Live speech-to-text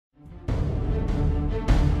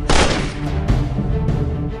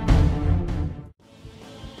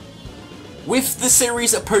With the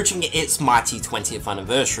series approaching its mighty 20th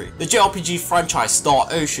anniversary, the JRPG franchise Star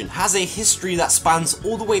Ocean has a history that spans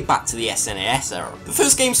all the way back to the SNES era. The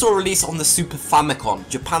first game saw release on the Super Famicom,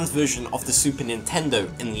 Japan's version of the Super Nintendo,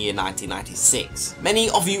 in the year 1996. Many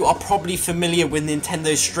of you are probably familiar with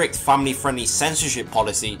Nintendo's strict family-friendly censorship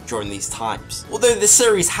policy during these times, although the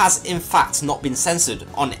series has in fact not been censored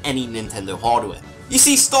on any Nintendo hardware. You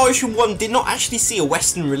see, Star Ocean 1 did not actually see a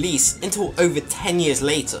Western release until over 10 years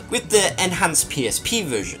later, with the enhanced PSP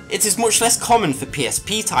version. It is much less common for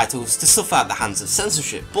PSP titles to suffer at the hands of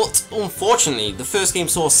censorship, but unfortunately the first game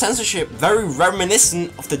saw censorship very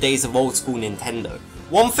reminiscent of the days of old school Nintendo.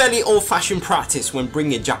 One fairly old-fashioned practice when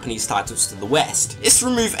bringing Japanese titles to the West is to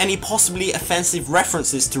remove any possibly offensive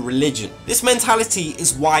references to religion. This mentality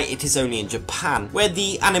is why it is only in Japan where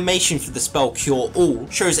the animation for the spell Cure All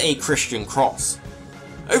shows a Christian cross.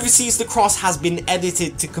 Overseas, the cross has been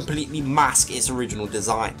edited to completely mask its original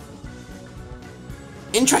design.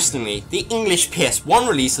 Interestingly, the English PS1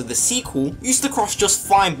 release of the sequel used the cross just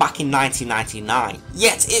fine back in 1999,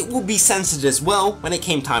 yet it would be censored as well when it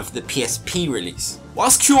came time for the PSP release.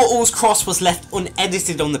 Whilst Cure All's cross was left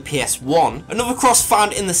unedited on the PS1, another cross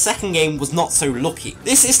found in the second game was not so lucky.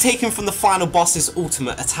 This is taken from the final boss's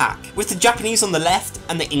ultimate attack, with the Japanese on the left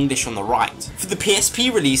and the English on the right. For the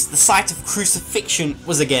PSP release, the sight of crucifixion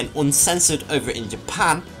was again uncensored over in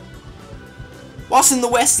Japan, whilst in the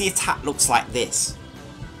West the attack looks like this.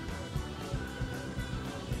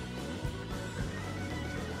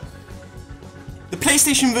 The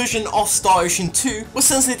PlayStation version of Star Ocean 2 was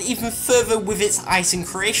censored even further with its item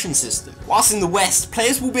creation system. Whilst in the West,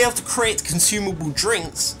 players will be able to create consumable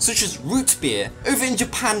drinks, such as root beer. Over in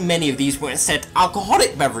Japan, many of these were instead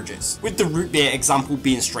alcoholic beverages, with the root beer example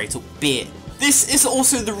being straight up beer. This is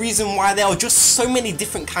also the reason why there are just so many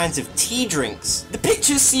different kinds of tea drinks. The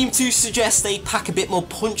pictures seem to suggest they pack a bit more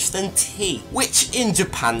punch than tea, which in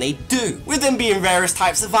Japan they do, with them being various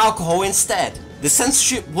types of alcohol instead. The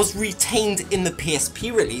censorship was retained in the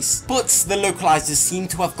PSP release, but the localizers seem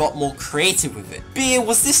to have got more creative with it. Beer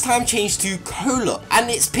was this time changed to cola, and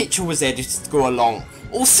its picture was edited to go along.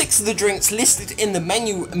 All 6 of the drinks listed in the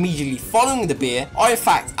menu immediately following the beer are in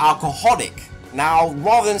fact alcoholic. Now,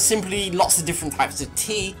 rather than simply lots of different types of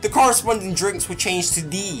tea, the corresponding drinks were changed to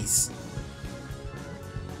these.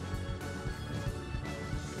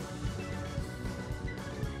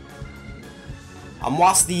 And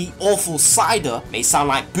whilst the awful cider may sound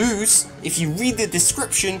like booze, if you read the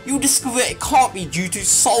description, you'll discover it can't be due to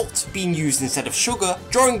salt being used instead of sugar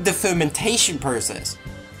during the fermentation process.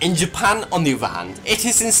 In Japan, on the other hand, it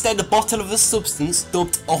is instead a bottle of a substance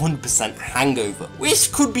dubbed 100% hangover,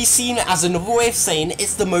 which could be seen as another way of saying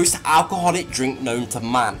it's the most alcoholic drink known to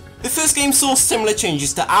man. The first game saw similar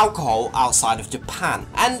changes to alcohol outside of Japan,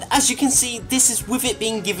 and as you can see, this is with it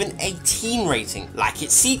being given a teen rating, like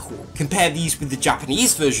its sequel. Compare these with the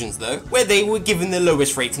Japanese versions though, where they were given the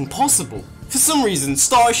lowest rating possible. For some reason,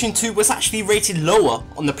 Star Ocean 2 was actually rated lower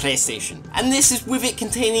on the PlayStation, and this is with it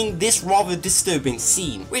containing this rather disturbing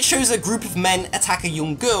scene, which shows a group of men attack a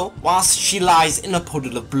young girl whilst she lies in a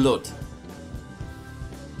puddle of blood.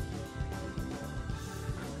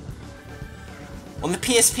 On the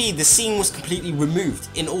PSP, the scene was completely removed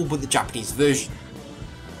in all but the Japanese version.